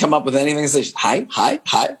she can't come up with anything, says hi, hi,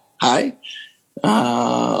 hi, hi.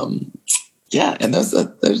 Yeah, and that's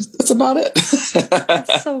about it.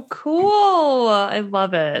 That's so cool. I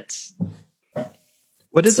love it.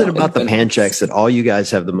 What is it about the Pancheks that all you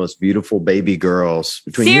guys have the most beautiful baby girls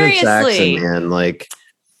between you and Saxon, man? Like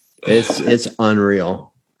it's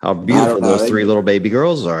unreal how beautiful those 3 little baby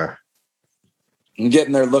girls are. And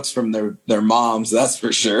getting their looks from their moms, that's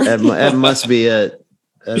for sure. That must be it.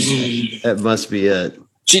 That must be it.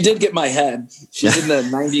 She did get my head. She's in the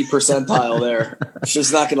 90 percentile there.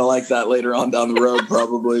 She's not going to like that later on down the road,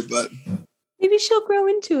 probably, but maybe she'll grow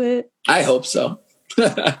into it. I hope so.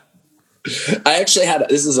 I actually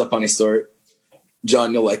this is a funny story.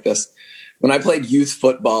 John, you'll like this. When I played youth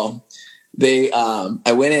football,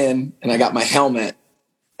 I went in and I got my helmet,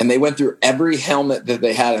 and they went through every helmet that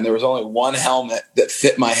they had, and there was only one helmet that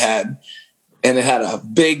fit my head. And it had a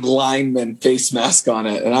big lineman face mask on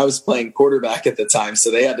it. And I was playing quarterback at the time.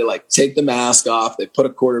 So they had to like take the mask off. They put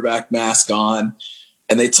a quarterback mask on.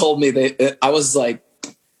 And they told me I was like,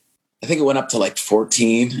 I think it went up to like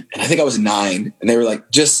 14 and I think I was 9 and they were like,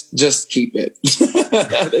 just keep it.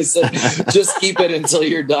 They said, just keep it until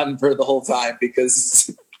you're done for the whole time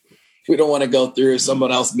because we don't want to go through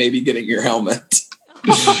someone else maybe getting your helmet.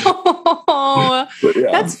 Oh,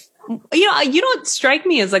 yeah. That's, you don't strike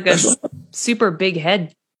me as like a super big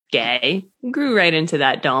head guy. You grew right into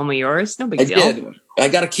that dome of yours. No big deal. Did. I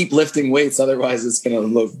got to keep lifting weights. Otherwise it's going to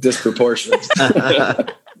look disproportionate.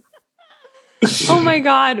 Oh my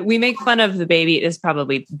God. We make fun of the baby. It's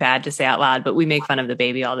probably bad to say out loud, but we make fun of the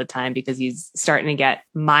baby all the time because he's starting to get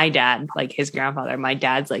my dad, like his grandfather, my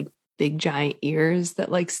dad's like big giant ears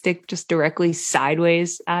that like stick just directly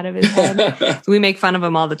sideways out of his head. So we make fun of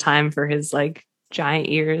him all the time for his like giant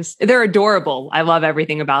ears. They're adorable. I love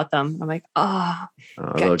everything about them. I'm like, got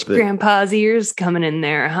your grandpa's ears coming in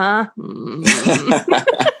there, huh?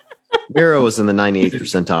 Mira was in the 98th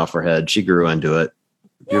percentile for head. She grew into it.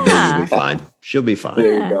 Your baby will be fine. She'll be fine.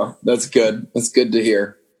 There you go. That's good. That's good to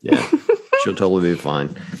hear. Yeah, she'll totally be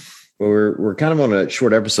fine. Well, we're kind of on a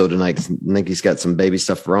short episode tonight. Nikki's got some baby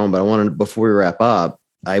stuff for own, but I wanted, before we wrap up,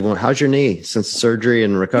 how's your knee since the surgery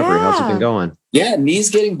and recovery? Yeah. How's it been going? Yeah, knee's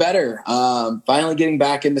getting better. Finally getting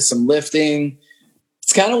back into some lifting.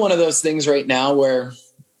 It's kind of one of those things right now where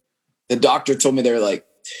the doctor told me, they're like,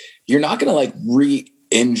 you're not going to like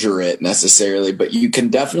re-injure it necessarily, but you can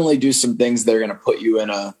definitely do some things that are going to put you in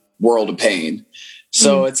a world of pain.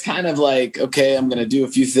 So it's kind of like, okay, I'm going to do a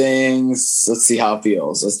few things. Let's see how it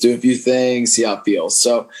feels. Let's do a few things, see how it feels.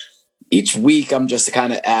 So each week I'm just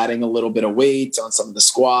kind of adding a little bit of weight on some of the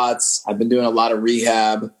squats. I've been doing a lot of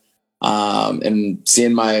rehab, and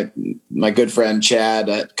seeing my good friend Chad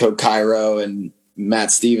at Code Cairo and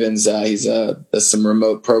Matt Stevens. He's does some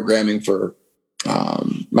remote programming for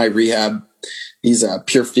my rehab. He's a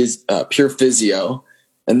pure physio.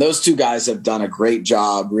 And those two guys have done a great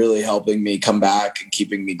job really helping me come back and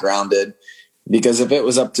keeping me grounded. Because if it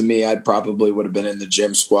was up to me, I'd probably would have been in the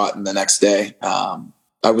gym squatting the next day.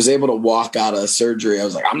 I was able to walk out of surgery. I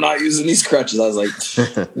was like, I'm not using these crutches. I was like,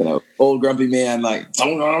 old grumpy man, like,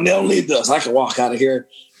 don't need this. I can walk out of here.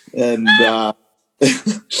 And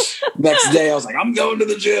next day I was like, I'm going to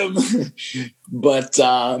the gym. But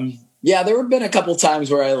yeah, there have been a couple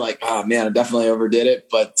times where I like, oh man, I definitely overdid it.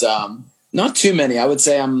 But not too many. I would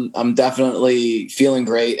say I'm definitely feeling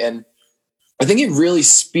great. And I think it really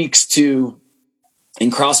speaks to,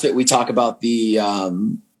 in CrossFit, we talk about the,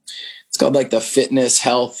 it's called like the fitness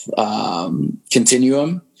health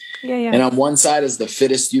continuum. Yeah. And on one side is the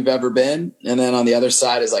fittest you've ever been. And then on the other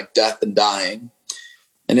side is like death and dying.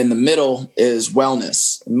 And in the middle is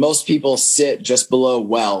wellness. Most people sit just below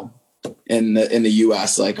well in the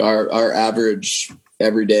US. Like our average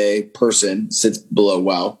everyday person sits below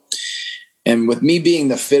well. And with me being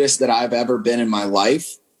the fittest that I've ever been in my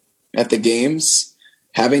life at the games,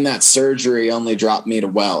 having that surgery only dropped me to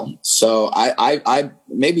well. So I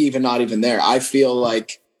maybe even not even there. I feel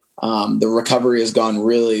like the recovery has gone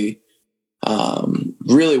really,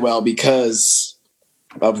 really well because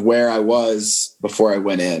of where I was before I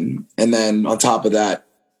went in. And then on top of that,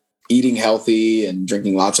 eating healthy and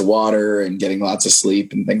drinking lots of water and getting lots of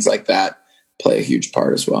sleep and things like that play a huge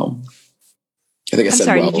part as well. I think I said,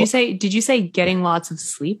 sorry, did you say getting lots of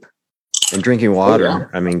sleep and drinking water? Oh, yeah.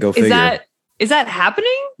 I mean, go figure. Is that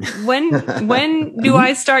happening? When do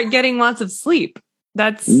I start getting lots of sleep?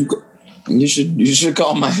 That's you should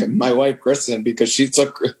call my wife Kristen, because she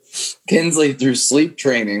took Kinsley through sleep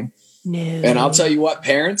training. No. And I'll tell you what,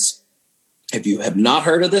 parents, if you have not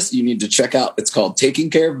heard of this, you need to check out. It's called Taking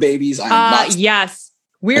Care of Babies. Yes.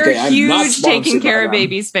 We're huge Taking Care of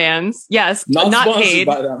Babies fans. Yes. Not paid.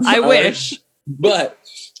 I wish. But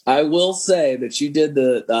I will say that you did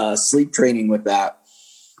the sleep training with that.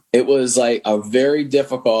 It was like a very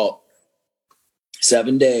difficult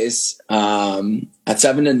 7 days. At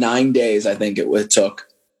 7 to 9 days, I think it took.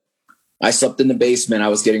 I slept in the basement. I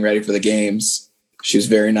was getting ready for the games. She was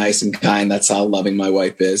very nice and kind. That's how loving my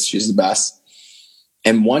wife is. She's the best.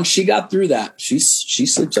 And once she got through that, she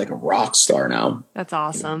sleeps like a rock star now. That's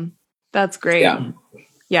awesome. That's great.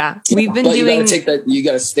 Yeah. We've been doing. You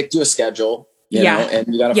got to stick to a schedule. You know, and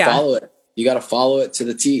you got to follow it. You got to follow it to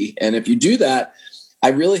the T. And if you do that, I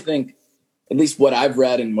really think, at least what I've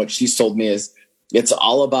read and what she's told me, is it's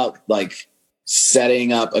all about like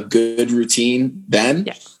setting up a good routine then.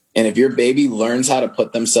 Yeah. And if your baby learns how to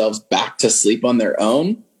put themselves back to sleep on their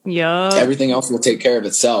own, everything else will take care of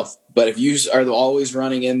itself. But if you are always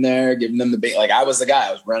running in there, giving them the like I was the guy,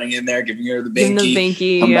 I was running in there, giving her the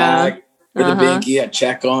binky, come back for the binky, I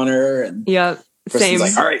check on her, and Kristen's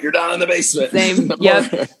like, all right, you're down in the basement. Same.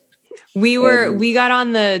 We got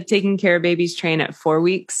on the taking care of babies train at 4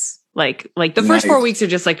 weeks. Like the first 4 weeks are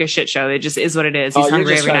just like a shit show. It just is what it is. He's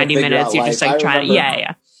hungry every 90 minutes. You're just like trying to,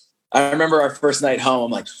 yeah. I remember our first night home.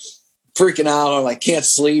 I'm like freaking out. I'm like, can't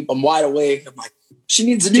sleep. I'm wide awake. I'm like, she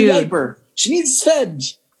needs a new diaper. She needs fed.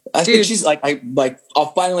 I think she's like,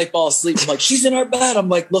 I'll finally fall asleep. I'm like, she's in our bed. I'm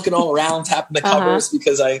like looking all around, tapping the covers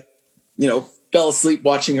because I, fell asleep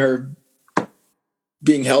watching her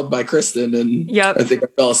being held by Kristen, and I think I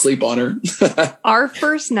fell asleep on her. Our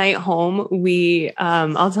first night home,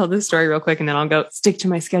 I'll tell this story real quick and then I'll go stick to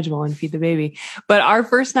my schedule and feed the baby. But our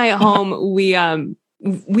first night home, we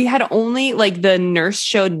had only the nurse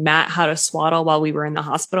showed Matt how to swaddle while we were in the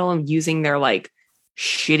hospital and using their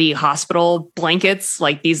shitty hospital blankets,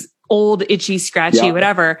 these old, itchy, scratchy,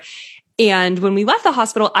 whatever. And when we left the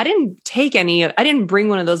hospital, I didn't bring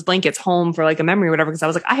one of those blankets home for a memory or whatever, because I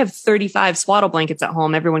was like, I have 35 swaddle blankets at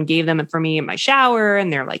home. Everyone gave them for me in my shower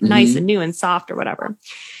and they're nice and new and soft or whatever.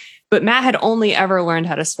 But Matt had only ever learned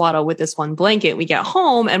how to swaddle with this one blanket. We get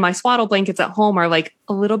home and my swaddle blankets at home are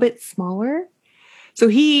a little bit smaller. So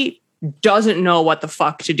he doesn't know what the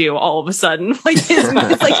fuck to do all of a sudden.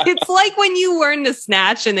 It's like when you learn to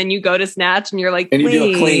snatch and then you go to snatch and you're like, and you do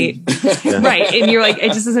a clean. Right. And you're like,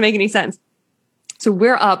 it just doesn't make any sense. So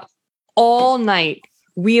we're up all night.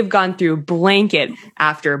 We have gone through blanket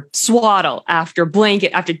after swaddle, after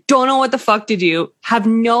blanket, after don't know what the fuck to do, have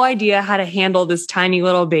no idea how to handle this tiny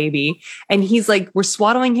little baby. And he's we're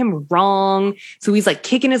swaddling him wrong. So he's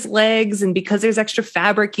kicking his legs. And because there's extra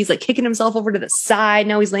fabric, he's kicking himself over to the side.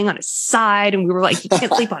 Now he's laying on his side. And we were he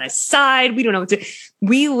can't sleep on his side. We don't know what to.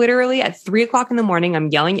 We literally at 3:00 in the morning, I'm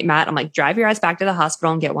yelling at Matt. I'm like, drive your ass back to the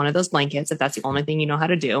hospital and get one of those blankets if that's the only thing you know how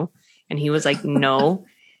to do. And he was like, no.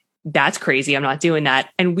 That's crazy. I'm not doing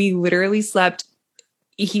that. And we literally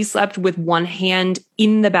he slept with one hand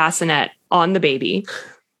in the bassinet on the baby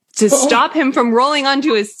to stop him from rolling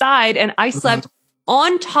onto his side. And I slept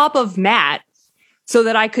on top of Matt so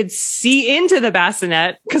that I could see into the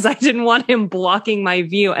bassinet because I didn't want him blocking my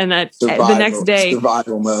view. And the next day,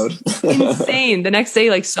 survival mode. Insane. The next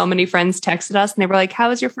day, so many friends texted us and they were like, how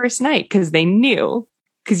was your first night? Because they knew,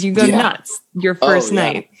 because you go nuts your first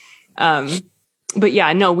night. But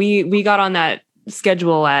yeah, no, we got on that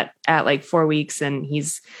schedule at 4 weeks and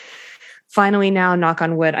he's finally now, knock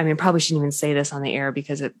on wood. I mean, probably shouldn't even say this on the air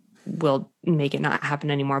because it will make it not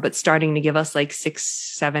happen anymore, but starting to give us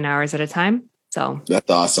 6-7 hours at a time. So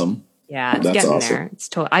that's awesome. Yeah, it's getting there. It's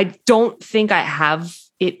I don't think I have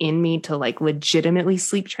it in me to legitimately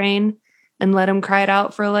sleep train and let him cry it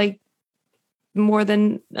out for more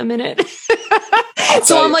than a minute.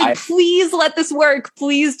 So I'm please let this work.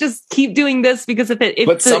 Please just keep doing this because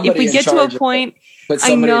if we get to a point, but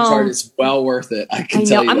somebody in charge is well worth it. I can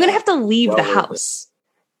tell you. I'm going to have to leave the house.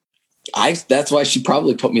 That's why she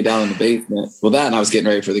probably put me down in the basement. Well, and I was getting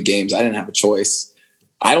ready for the games. I didn't have a choice.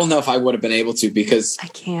 I don't know if I would have been able to because I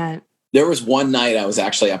can't. There was one night I was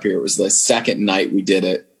actually up here. It was the second night we did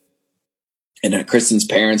it. And Kristen's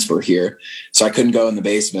parents were here. So I couldn't go in the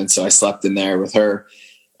basement. So I slept in there with her.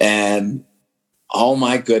 And oh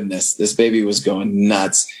my goodness, this baby was going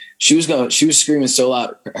nuts. She was screaming so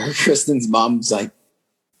loud. Kristen's mom was like,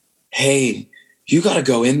 hey, you got to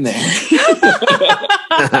go in there.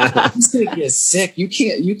 He's going to get sick. You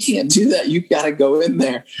can't do that. You got to go in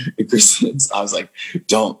there. And I was like,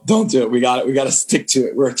 don't do it. We got to stick to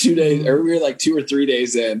it. We're 2 days, or we were 2 or 3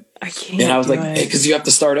 days in. I can't. And I was like, hey, cause you have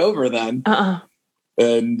to start over then.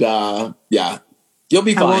 And, yeah, you'll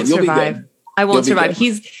be fine. You'll be good. I won't survive.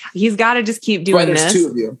 He's got to just keep doing this. There's 2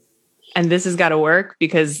 of you. And this has got to work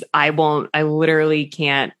because I literally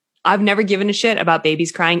can't. I've never given a shit about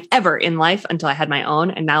babies crying ever in life until I had my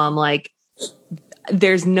own. And now I'm like,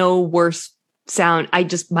 there's no worse sound.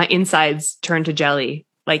 My insides turn to jelly,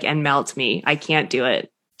 and melt me. I can't do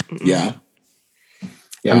it. Yeah.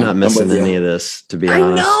 I'm not missing any of this, to be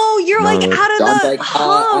honest. I know you're out of the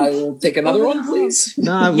hump. I will take another one, please.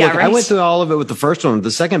 No, yeah, I went through all of it with the first one.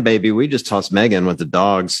 The second baby, we just tossed Megan with the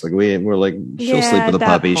dogs. We're like, she'll sleep with the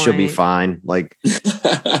puppy. She'll be fine.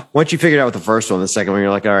 Once you figured out with the first one, the second one,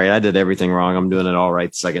 you're like, all right, I did everything wrong. I'm doing it all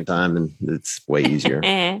right the second time, and it's way easier.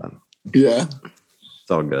 Yeah,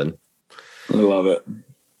 it's all good. I love it.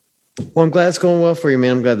 Well, I'm glad it's going well for you,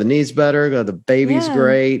 man. I'm glad the knee's better. Glad the baby's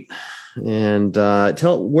great. And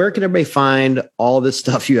where can everybody find all this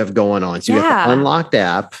stuff you have going on? So you have the Unlocked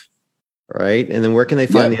app, right? And then where can they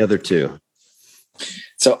find the other two?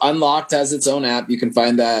 So Unlocked has its own app. You can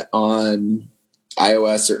find that on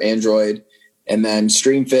iOS or Android. And then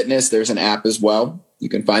Stream Fitness, there's an app as well. You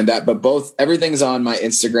can find that. But everything's on my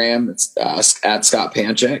Instagram. It's at Scott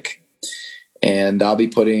Panchik. and I'll be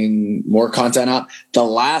putting more content out. The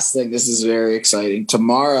last thing, this is very exciting.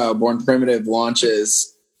 Tomorrow, Born Primitive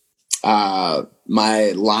launches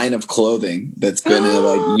my line of clothing that's been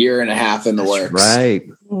a year and a half in the works. Right.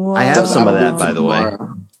 Wow. I have some of that, by the way.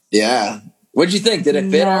 Yeah. What'd you think? Did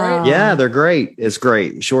it fit all right? Yeah, they're great. It's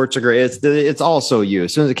great. Shorts are great. It's also you.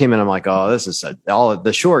 As soon as it came in, I'm like, oh, this is all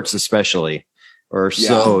the shorts, especially, or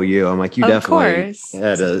so you. I'm like, you definitely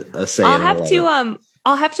had a say.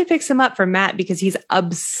 I'll have to pick some up for Matt because he's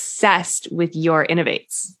obsessed with your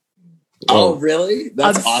Innovates. Oh, really?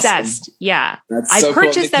 That's obsessed. Awesome. Yeah. I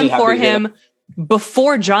purchased them for him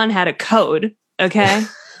before John had a code. Okay.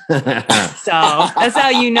 So that's how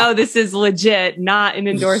you know this is legit, not an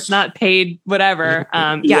endorsed, not paid, whatever.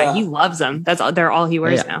 He loves them. They're all he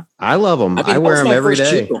wears now. I love them. I wear them every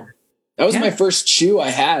day. That was my first shoe I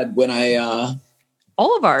had when I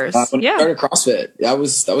all of ours. When I started CrossFit. That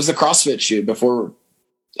was the CrossFit shoe before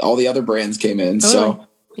all the other brands came in. Totally. So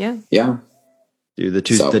yeah. Dude, the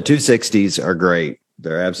 260s are great.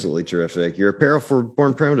 They're absolutely terrific. Your apparel for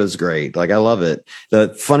Born Primitive is great. Like, I love it.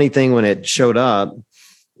 The funny thing, when it showed up,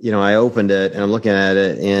 I opened it and I'm looking at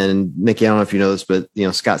it, and Nikki, I don't know if you know this, but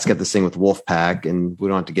Scott's got this thing with Wolfpack, and we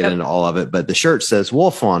don't have to get into all of it, but the shirt says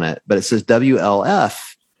Wolf on it, but it says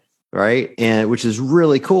WLF, right? And which is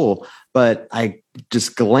really cool. But I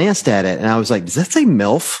just glanced at it and I was like, does that say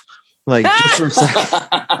MILF? Like, just for a second,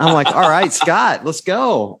 I'm like, all right, Scott, let's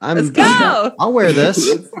go. Let's go. I'll wear this.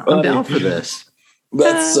 I'm down for this.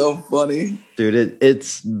 That's so funny, dude.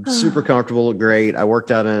 It's super comfortable, great. I worked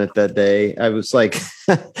out in it that day. I was like,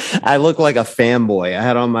 I look like a fanboy. I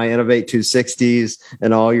had on my Innovate 260s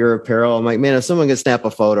and all your apparel. I'm like, man, if someone could snap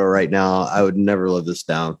a photo right now, I would never live this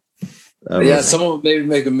down. Someone would maybe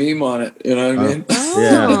make a meme on it. You know what I mean?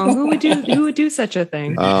 Who would do such a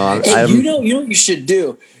thing? You know what you should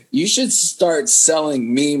do? You should start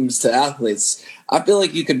selling memes to athletes. I feel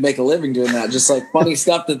like you could make a living doing that. Just like funny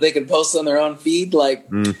stuff that they could post on their own feed. Like,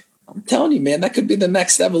 I'm telling you, man, that could be the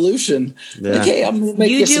next evolution. Yeah. Like, hey, I'm going to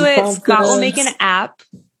make you do it. Scott will make an app.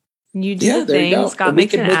 You do the thing. Scott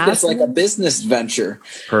makes an app. This like a business venture.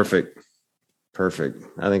 Perfect. I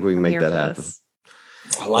think we can make that happen.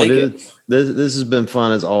 I like it. This has been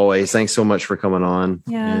fun as always. Thanks so much for coming on.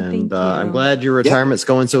 Yeah, thank you. I'm glad your retirement's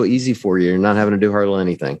going so easy for you. You're not having to do hardly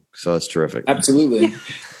anything. So it's terrific. Absolutely.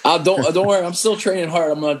 Don't worry. I'm still training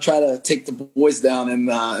hard. I'm going to try to take the boys down in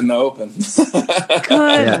the open.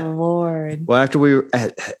 Good Lord. Well, after we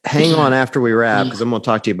after we wrap, because I'm going to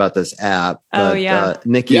talk to you about this app. But,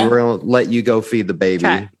 Nikki, we're going to let you go feed the baby.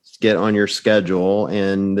 Okay. Get on your schedule,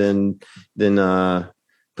 and then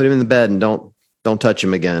put him in the bed and don't touch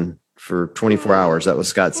him again for 24 hours. That was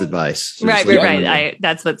Scott's advice. So right.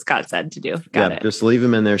 That's what Scott said to do. Got it. Just leave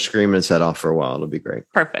him in there screaming his head off for a while. It'll be great.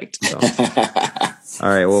 Perfect. So. All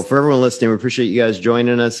right. Well, for everyone listening, we appreciate you guys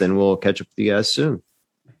joining us, and we'll catch up with you guys soon.